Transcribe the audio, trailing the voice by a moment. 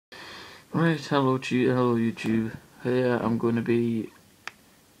Right, hello YouTube. Here I'm going to be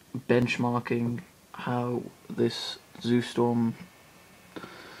benchmarking how this Zoostorm,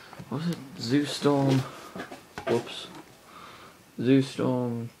 Zoostorm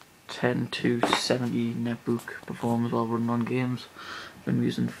 10270 netbook performs while running on games. I'm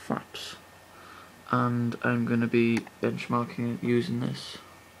using F.E.A.R, and I'm going to be benchmarking it using this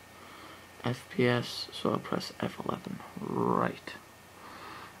FPS, so I'll press F11. Right.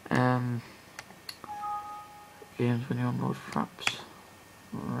 Games when you unload F.E.A.R.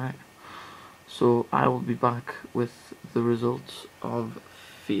 Right. So I will be back with the results of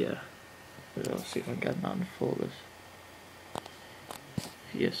F.E.A.R. Let's see if I can get that in focus.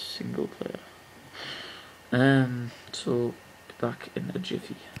 F.E.A.R single player. So back in a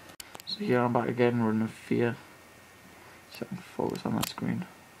jiffy. So here I'm back again running F.E.A.R. So I can focus on that screen.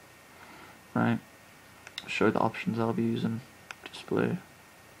 Right. Show the options I'll be using. Display.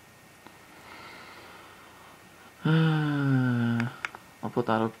 I'll put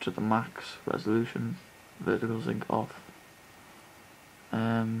that up to the max resolution. Vertical sync off.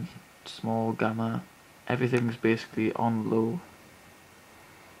 Small gamma. Everything's basically on low.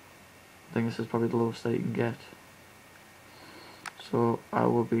 I think this is probably the lowest that you can get. So I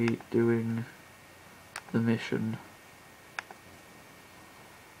will be doing the mission.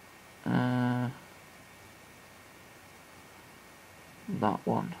 That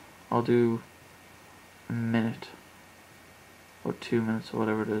one. I'll do a minute or 2 minutes or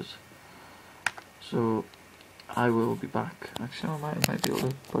whatever it is. So I will be back. Actually, I might be able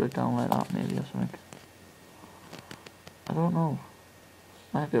to put it down like that maybe or something. I don't know.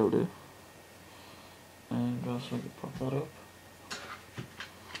 Might be able to. And also I can prop that up.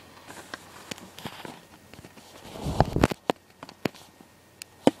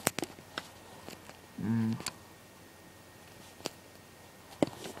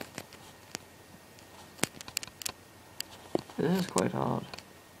 This is quite hard.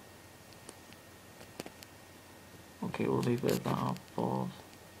 Okay, we'll leave it at that. Pause.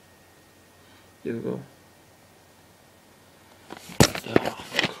 Here we go. Oh,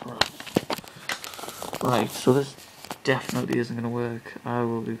 crap. Right, so this definitely isn't going to work. I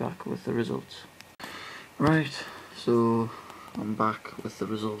will be back with the results. Right, so I'm back with the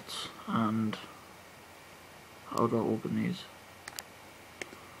results, and how do I open these?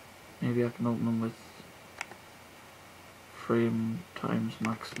 Maybe I can open them with frame times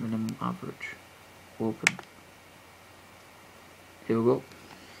max minimum average. Open. Here we go.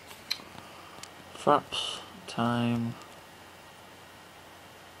 F.E.A.R time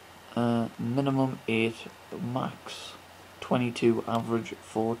minimum 8, max 22, average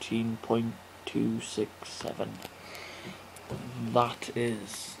 14.267. That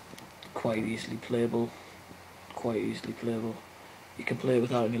is quite easily playable. You can play it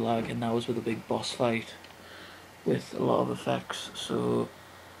without any lag, and that was with a big boss fight with a lot of effects, so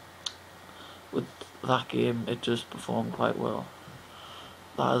with that game it just performed quite well.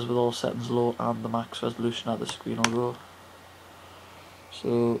 That is with all settings low and the max resolution at the screen will go.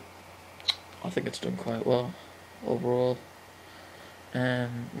 So I think it's done quite well overall.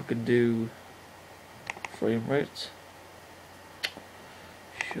 We can do frame rates.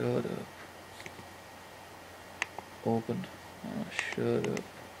 Shut up. Open. Oh, shut up.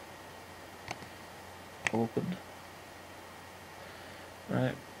 Open.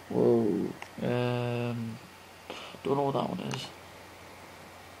 Right. Whoa. Don't know what that one is.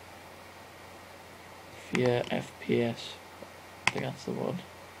 F.E.A.R FPS. I think that's the one.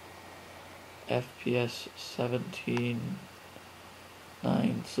 FPS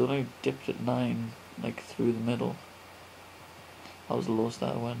 17.9. So I dipped at 9, like through the middle. That was the lowest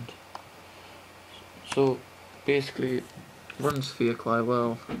that I went. So basically, runs F.E.A.R quite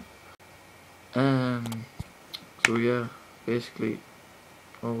well. So yeah, basically,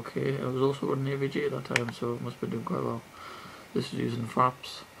 okay. I was also running AVG at that time, so it must have been doing quite well. This is using F.E.A.R,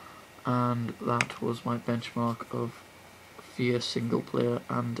 and that was my benchmark of F.E.A.R single player,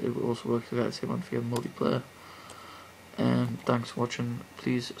 and it also works the same on F.E.A.R multiplayer. Thanks for watching.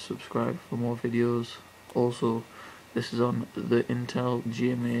 Please subscribe for more videos. Also, this is on the Intel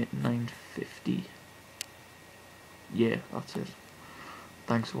GMA 950. Yeah, that's it.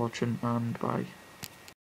 Thanks for watching, and bye.